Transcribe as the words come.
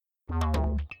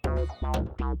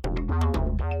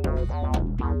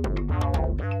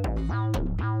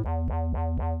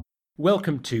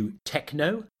Welcome to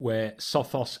Techno, where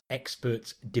Sophos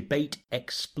experts debate,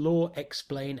 explore,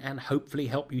 explain, and hopefully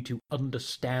help you to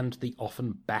understand the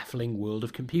often baffling world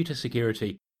of computer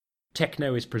security.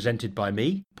 Techno is presented by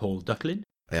me, Paul Ducklin.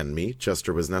 And me,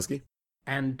 Chester Wisniewski.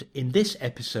 And in this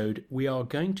episode, we are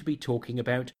going to be talking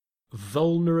about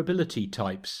vulnerability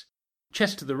types.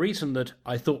 Chester, the reason that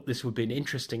I thought this would be an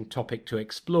interesting topic to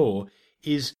explore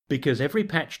is because every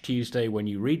Patch Tuesday when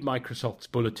you read Microsoft's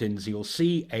bulletins, you'll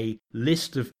see a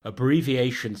list of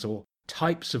abbreviations or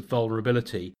types of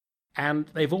vulnerability,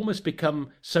 and they've almost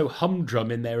become so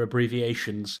humdrum in their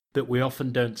abbreviations that we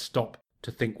often don't stop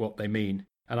to think what they mean.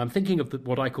 And I'm thinking of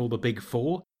what I call the Big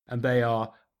Four, and they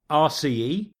are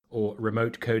RCE, or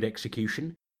Remote Code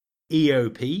Execution,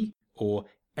 EOP, or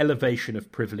Elevation of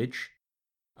Privilege,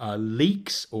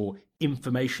 leaks, or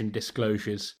Information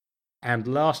Disclosures, and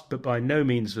last but by no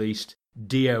means least,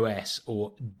 DOS,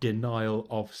 or Denial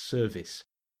of Service.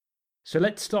 So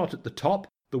let's start at the top,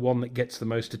 the one that gets the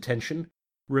most attention.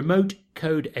 Remote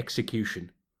Code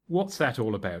Execution. What's that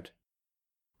all about?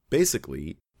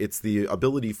 Basically, it's the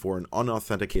ability for an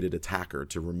unauthenticated attacker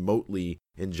to remotely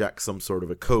inject some sort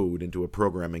of a code into a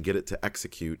program and get it to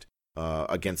execute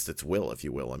against its will, if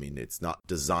you will. I mean, it's not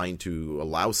designed to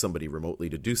allow somebody remotely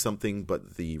to do something,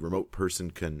 but the remote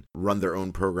person can run their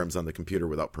own programs on the computer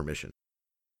without permission.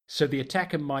 So the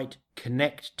attacker might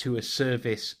connect to a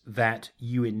service that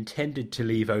you intended to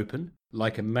leave open,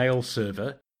 like a mail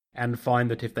server, and find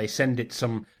that if they send it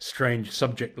some strange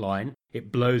subject line,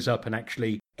 it blows up and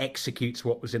actually executes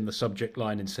what was in the subject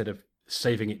line instead of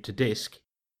saving it to disk.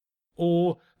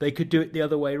 Or they could do it the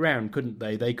other way around, couldn't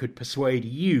they? They could persuade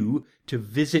you to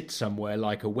visit somewhere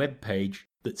like a web page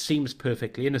that seems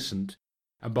perfectly innocent,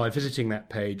 and by visiting that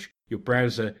page, your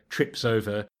browser trips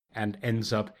over and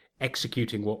ends up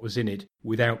executing what was in it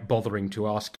without bothering to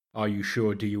ask, are you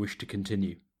sure, do you wish to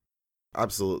continue?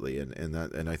 Absolutely,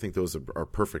 and I think those are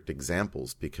perfect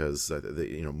examples because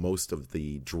most of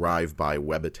the drive-by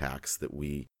web attacks that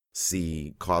we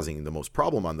see causing the most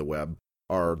problem on the web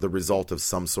are the result of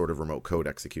some sort of remote code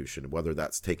execution, whether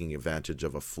that's taking advantage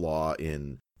of a flaw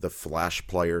in the Flash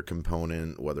player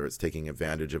component, whether it's taking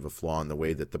advantage of a flaw in the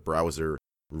way that the browser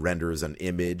renders an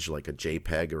image like a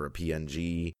JPEG or a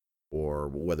PNG, or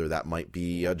whether that might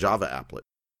be a Java applet.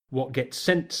 What gets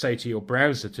sent, say, to your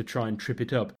browser to try and trip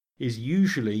it up is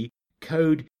usually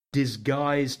code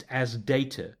disguised as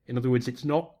data. In other words, it's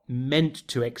not meant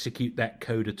to execute that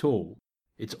code at all.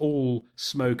 It's all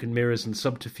smoke and mirrors and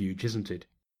subterfuge, isn't it?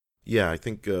 Yeah, I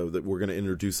think that we're going to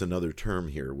introduce another term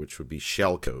here, which would be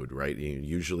shellcode, right?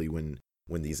 Usually when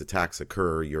these attacks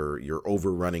occur, you're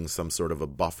overrunning some sort of a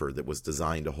buffer that was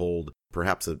designed to hold,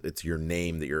 perhaps it's your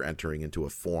name that you're entering into a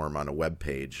form on a web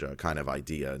page kind of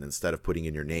idea. And instead of putting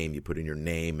in your name, you put in your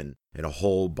name and a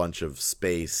whole bunch of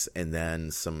space and then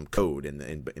some code.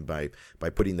 And by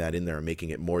putting that in there and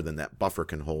making it more than that buffer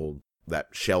can hold, that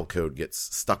shell code gets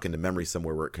stuck into memory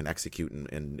somewhere where it can execute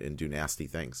and do nasty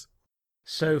things.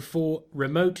 So for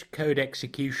remote code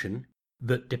execution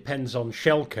that depends on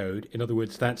shell code, in other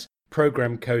words, that's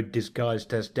program code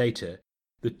disguised as data,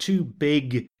 the two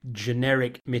big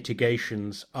generic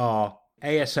mitigations are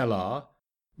ASLR,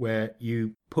 where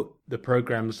you put the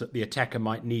programs that the attacker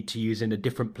might need to use in a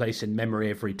different place in memory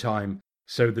every time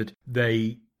so that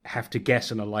they have to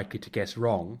guess and are likely to guess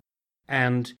wrong,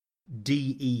 and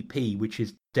DEP, which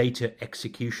is Data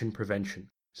Execution Prevention.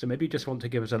 So maybe you just want to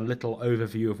give us a little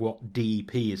overview of what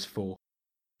DEP is for.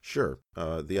 Sure.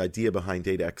 The idea behind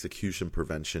data execution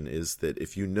prevention is that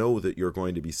if you know that you're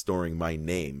going to be storing my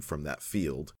name from that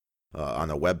field on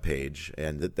a web page,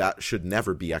 and that should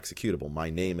never be executable. My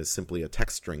name is simply a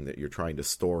text string that you're trying to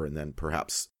store and then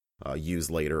perhaps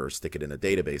use later or stick it in a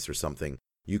database or something.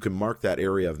 You can mark that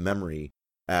area of memory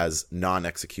as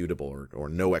non-executable or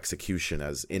no execution,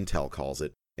 as Intel calls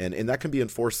it. And that can be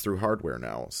enforced through hardware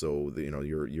now. So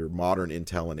your modern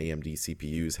Intel and AMD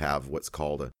CPUs have what's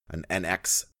called an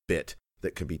NX bit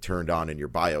that can be turned on in your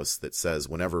BIOS that says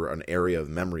whenever an area of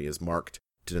memory is marked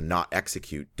to not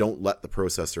execute, don't let the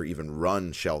processor even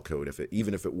run shellcode.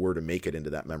 Even if it were to make it into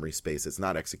that memory space, it's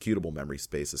not executable memory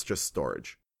space, it's just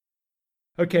storage.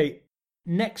 Okay,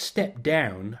 next step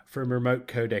down from remote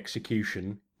code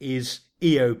execution is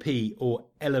EOP, or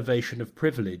elevation of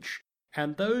privilege.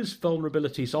 And those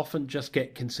vulnerabilities often just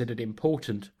get considered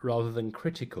important rather than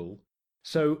critical.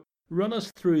 So run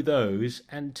us through those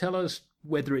and tell us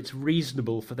whether it's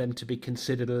reasonable for them to be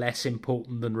considered less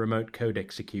important than remote code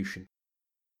execution.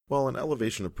 Well, an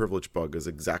elevation of privilege bug is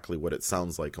exactly what it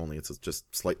sounds like, only it's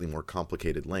just slightly more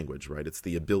complicated language, right? It's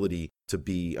the ability to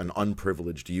be an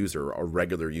unprivileged user, a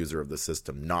regular user of the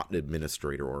system, not an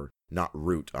administrator or not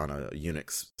root on a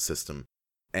Unix system,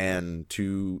 and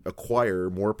to acquire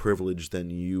more privilege than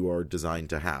you are designed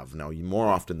to have. Now, more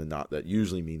often than not, that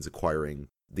usually means acquiring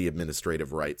the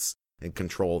administrative rights and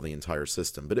control the entire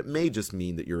system. But it may just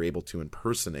mean that you're able to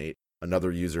impersonate another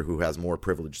user who has more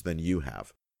privilege than you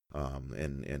have.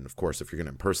 And of course, if you're going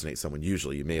to impersonate someone,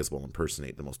 usually you may as well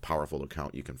impersonate the most powerful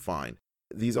account you can find.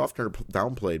 These often are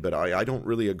downplayed, but I don't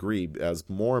really agree, as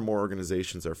more and more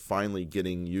organizations are finally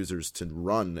getting users to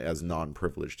run as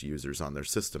non-privileged users on their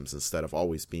systems instead of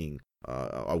always being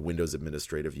a Windows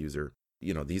administrative user.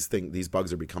 These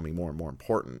bugs are becoming more and more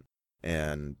important.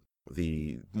 And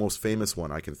the most famous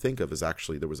one I can think of is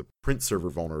actually there was a print server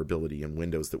vulnerability in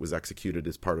Windows that was executed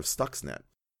as part of Stuxnet.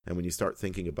 And when you start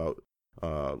thinking about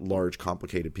large,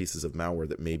 complicated pieces of malware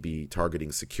that may be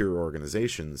targeting secure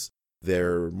organizations,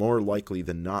 they're more likely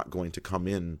than not going to come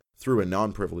in through a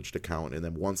non-privileged account, and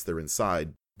then once they're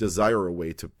inside, desire a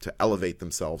way to elevate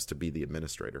themselves to be the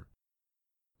administrator.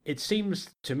 It seems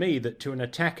to me that to an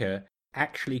attacker,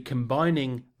 actually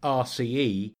combining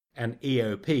RCE and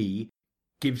EOP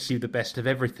gives you the best of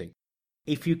everything.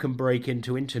 If you can break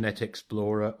into Internet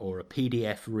Explorer or a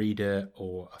PDF reader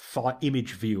or a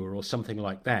image viewer or something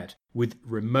like that with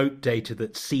remote data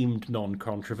that seemed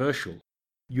non-controversial,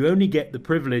 you only get the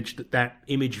privilege that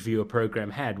image viewer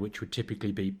program had, which would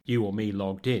typically be you or me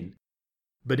logged in.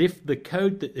 But if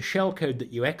the shell code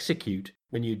that you execute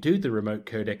when you do the remote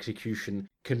code execution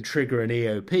can trigger an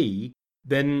EOP,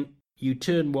 then you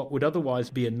turn what would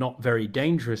otherwise be a not very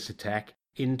dangerous attack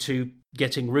into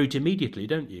getting root immediately,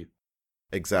 don't you?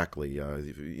 Exactly.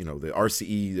 The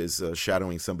RCE is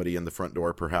shadowing somebody in the front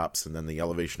door, perhaps, and then the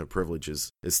elevation of privilege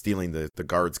is stealing the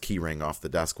guard's keyring off the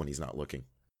desk when he's not looking.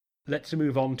 Let's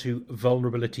move on to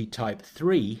vulnerability type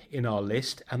 3 in our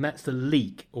list, and that's the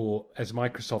leak, or as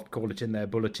Microsoft call it in their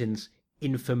bulletins,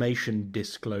 information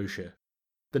disclosure.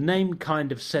 The name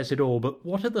kind of says it all, but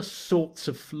what are the sorts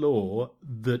of flaw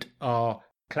that are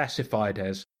classified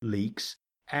as leaks,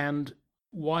 and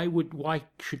why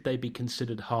should they be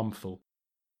considered harmful?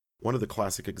 One of the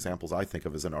classic examples I think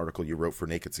of is an article you wrote for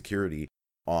Naked Security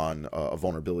on a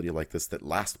vulnerability like this that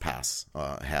LastPass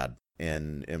had.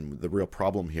 And the real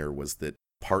problem here was that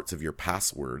parts of your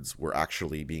passwords were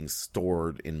actually being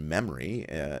stored in memory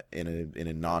in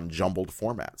a non-jumbled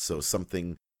format. So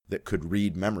something that could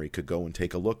read memory could go and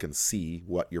take a look and see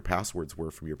what your passwords were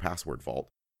from your password vault.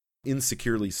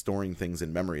 Insecurely storing things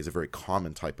in memory is a very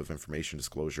common type of information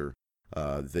disclosure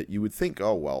that you would think,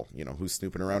 oh, well, who's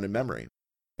snooping around in memory?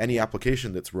 Any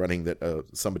application that's running that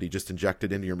somebody just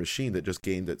injected into your machine that just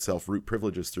gained itself root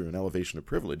privileges through an elevation of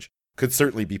privilege could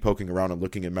certainly be poking around and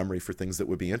looking in memory for things that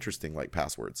would be interesting, like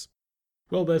passwords.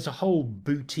 Well, there's a whole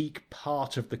boutique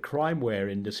part of the crimeware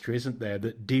industry, isn't there,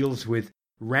 that deals with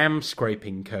RAM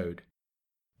scraping code.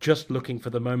 Just looking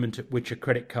for the moment at which a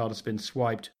credit card has been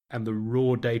swiped and the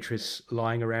raw data is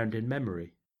lying around in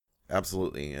memory.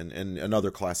 Absolutely. And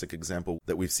another classic example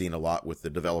that we've seen a lot with the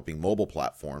developing mobile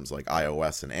platforms like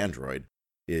iOS and Android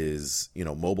is,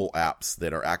 mobile apps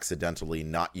that are accidentally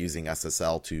not using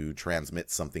SSL to transmit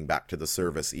something back to the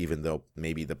service, even though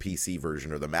maybe the PC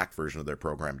version or the Mac version of their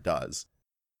program does.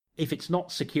 If it's not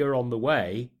secure on the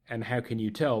way, and how can you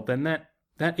tell, then that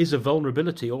is a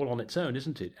vulnerability all on its own,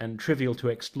 isn't it? And trivial to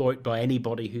exploit by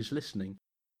anybody who's listening.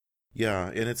 Yeah,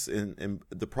 and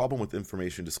the problem with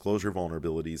information disclosure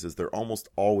vulnerabilities is they're almost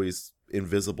always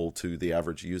invisible to the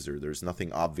average user. There's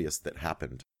nothing obvious that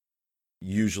happened.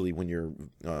 Usually when you're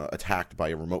attacked by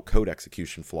a remote code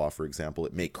execution flaw, for example,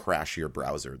 it may crash your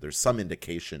browser. There's some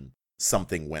indication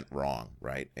something went wrong,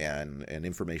 right? And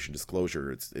information disclosure,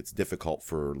 it's difficult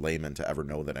for laymen to ever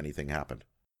know that anything happened.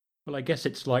 Well, I guess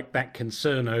it's like that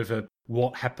concern over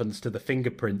what happens to the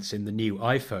fingerprints in the new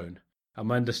iPhone. And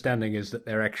my understanding is that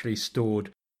they're actually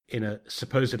stored in a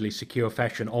supposedly secure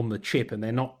fashion on the chip, and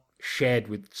they're not shared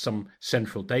with some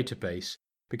central database.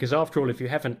 Because after all, if you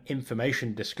have an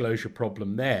information disclosure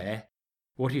problem there,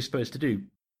 what are you supposed to do?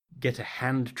 Get a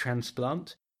hand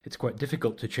transplant? It's quite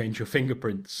difficult to change your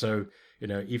fingerprints. So,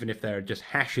 even if there are just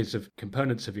hashes of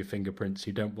components of your fingerprints,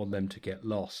 you don't want them to get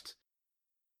lost.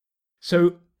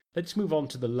 So let's move on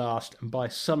to the last, and by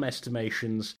some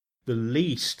estimations, the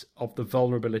least of the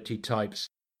vulnerability types.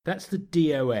 That's the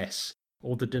DOS,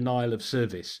 or the denial of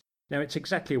service. Now, it's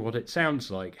exactly what it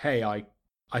sounds like. Hey,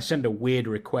 I send a weird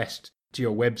request to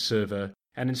your web server,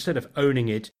 and instead of owning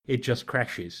it, it just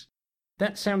crashes.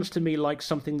 That sounds to me like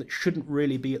something that shouldn't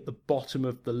really be at the bottom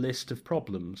of the list of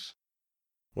problems.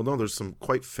 Well, no, there's some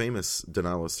quite famous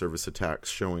denial of service attacks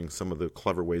showing some of the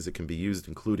clever ways it can be used,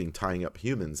 including tying up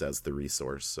humans as the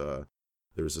resource.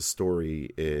 There was a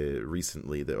story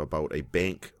recently about a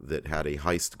bank that had a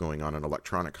heist going on, an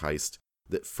electronic heist,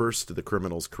 that first the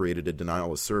criminals created a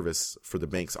denial of service for the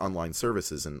bank's online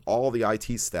services, and all the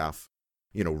IT staff,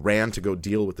 ran to go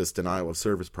deal with this denial of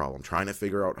service problem, trying to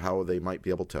figure out how they might be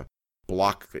able to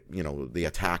block, the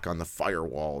attack on the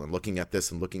firewall, and looking at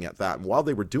this and looking at that. And while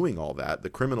they were doing all that, the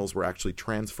criminals were actually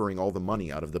transferring all the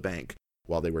money out of the bank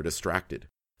while they were distracted.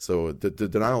 So the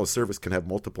denial of service can have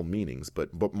multiple meanings,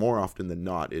 but more often than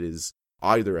not, it is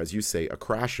either, as you say, a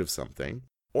crash of something,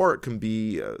 or it can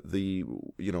be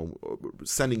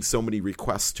sending so many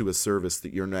requests to a service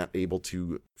that you're not able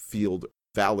to field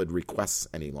valid requests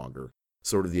any longer.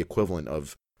 Sort of the equivalent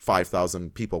of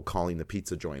 5,000 people calling the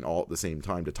pizza joint all at the same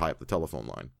time to tie up the telephone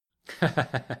line.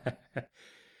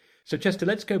 So Chester,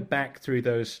 let's go back through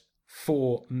those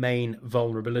 4 main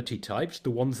vulnerability types,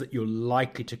 the ones that you're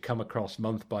likely to come across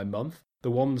month by month, the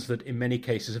ones that in many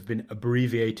cases have been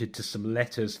abbreviated to some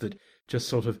letters that just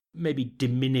sort of maybe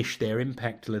diminish their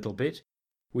impact a little bit.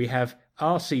 We have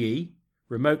RCE,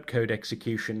 remote code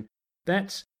execution.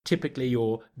 That's typically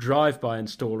your drive-by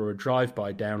install or a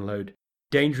drive-by download.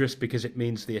 Dangerous because it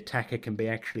means the attacker can be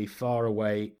actually far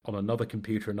away on another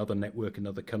computer, another network,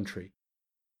 another country.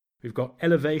 We've got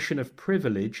elevation of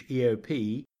privilege,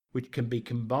 EOP, which can be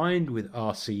combined with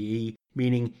RCE,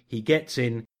 meaning he gets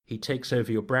in, he takes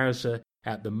over your browser.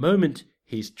 At the moment,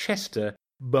 he's Chester,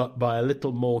 but by a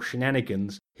little more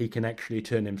shenanigans, he can actually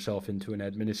turn himself into an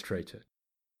administrator.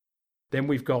 Then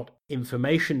we've got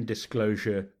information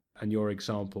disclosure, and your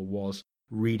example was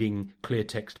reading clear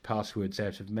text passwords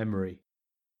out of memory.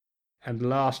 And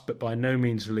last, but by no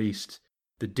means least,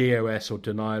 the DOS or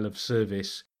denial of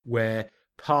service, where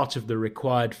part of the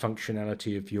required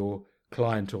functionality of your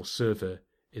client or server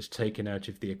is taken out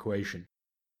of the equation.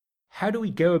 How do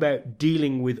we go about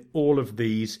dealing with all of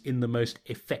these in the most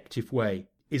effective way?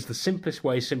 Is the simplest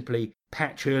way simply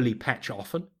patch early, patch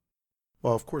often?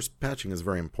 Well, of course, patching is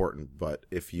very important, but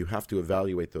if you have to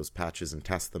evaluate those patches and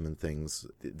test them and things,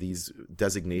 these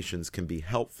designations can be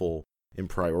helpful in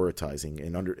prioritizing,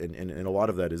 and a lot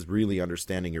of that is really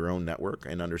understanding your own network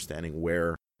and understanding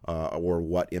where or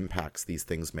what impacts these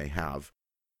things may have.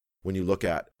 When you look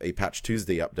at a Patch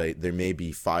Tuesday update, there may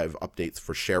be 5 updates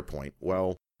for SharePoint.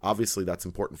 Well, obviously that's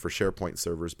important for SharePoint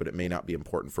servers, but it may not be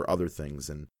important for other things.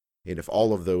 And if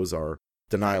all of those are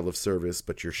denial of service,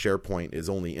 but your SharePoint is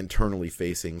only internally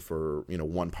facing for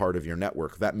one part of your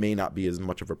network, that may not be as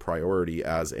much of a priority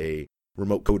as a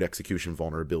remote code execution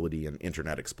vulnerability in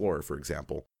Internet Explorer, for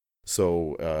example.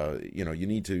 So, you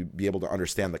need to be able to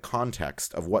understand the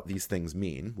context of what these things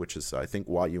mean, which is, I think,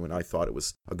 why you and I thought it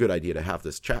was a good idea to have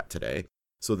this chat today,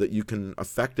 so that you can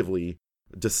effectively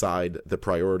decide the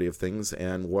priority of things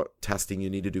and what testing you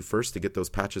need to do first to get those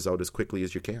patches out as quickly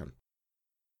as you can.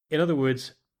 In other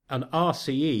words, an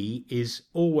RCE is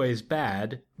always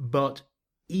bad, but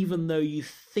even though you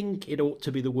think it ought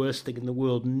to be the worst thing in the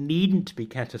world, needn't be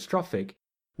catastrophic,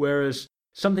 whereas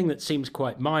something that seems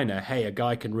quite minor, hey, a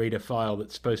guy can read a file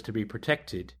that's supposed to be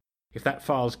protected, if that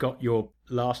file's got your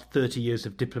last 30 years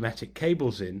of diplomatic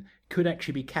cables in, could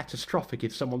actually be catastrophic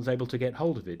if someone's able to get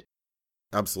hold of it.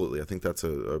 Absolutely. I think that's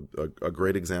a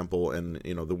great example, and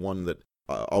the one that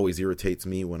always irritates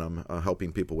me when I'm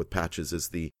helping people with patches is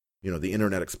the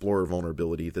Internet Explorer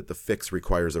vulnerability that the fix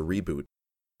requires a reboot,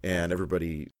 and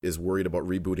everybody is worried about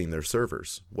rebooting their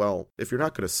servers. Well, if you're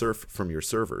not going to surf from your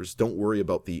servers, don't worry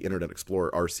about the Internet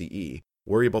Explorer RCE.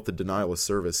 Worry about the denial of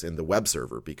service in the web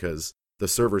server, because the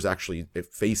server's actually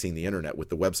facing the internet with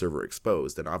the web server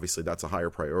exposed, and obviously that's a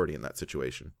higher priority in that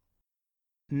situation.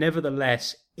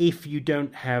 Nevertheless, if you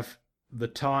don't have the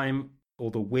time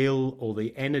or the will or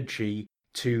the energy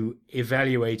to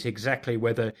evaluate exactly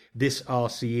whether this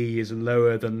RCE is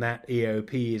lower than that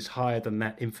EOP is higher than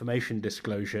that information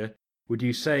disclosure, would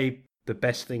you say the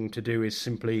best thing to do is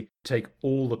simply take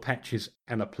all the patches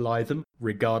and apply them,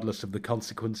 regardless of the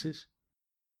consequences?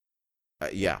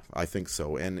 Yeah, I think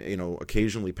so. And,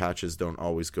 occasionally patches don't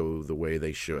always go the way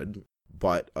they should,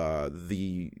 but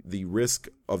the risk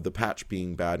of the patch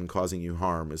being bad and causing you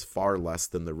harm is far less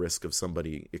than the risk of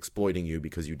somebody exploiting you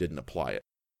because you didn't apply it.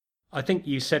 I think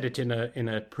you said it in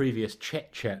a previous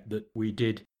chat that we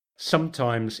did.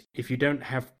 Sometimes if you don't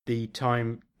have the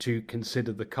time to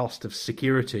consider the cost of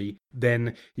security,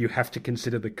 then you have to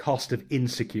consider the cost of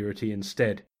insecurity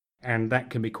instead. And that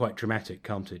can be quite dramatic,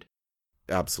 can't it?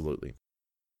 Absolutely.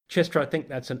 Chester, I think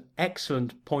that's an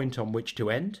excellent point on which to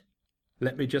end.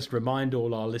 Let me just remind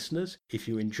all our listeners, if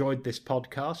you enjoyed this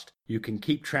podcast, you can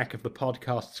keep track of the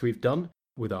podcasts we've done.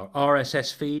 with our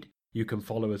RSS feed. You can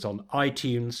follow us on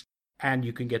iTunes, and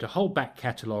you can get a whole back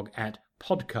catalogue at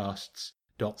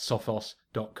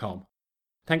podcasts.sophos.com.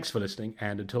 Thanks for listening,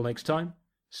 and until next time,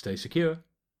 stay secure.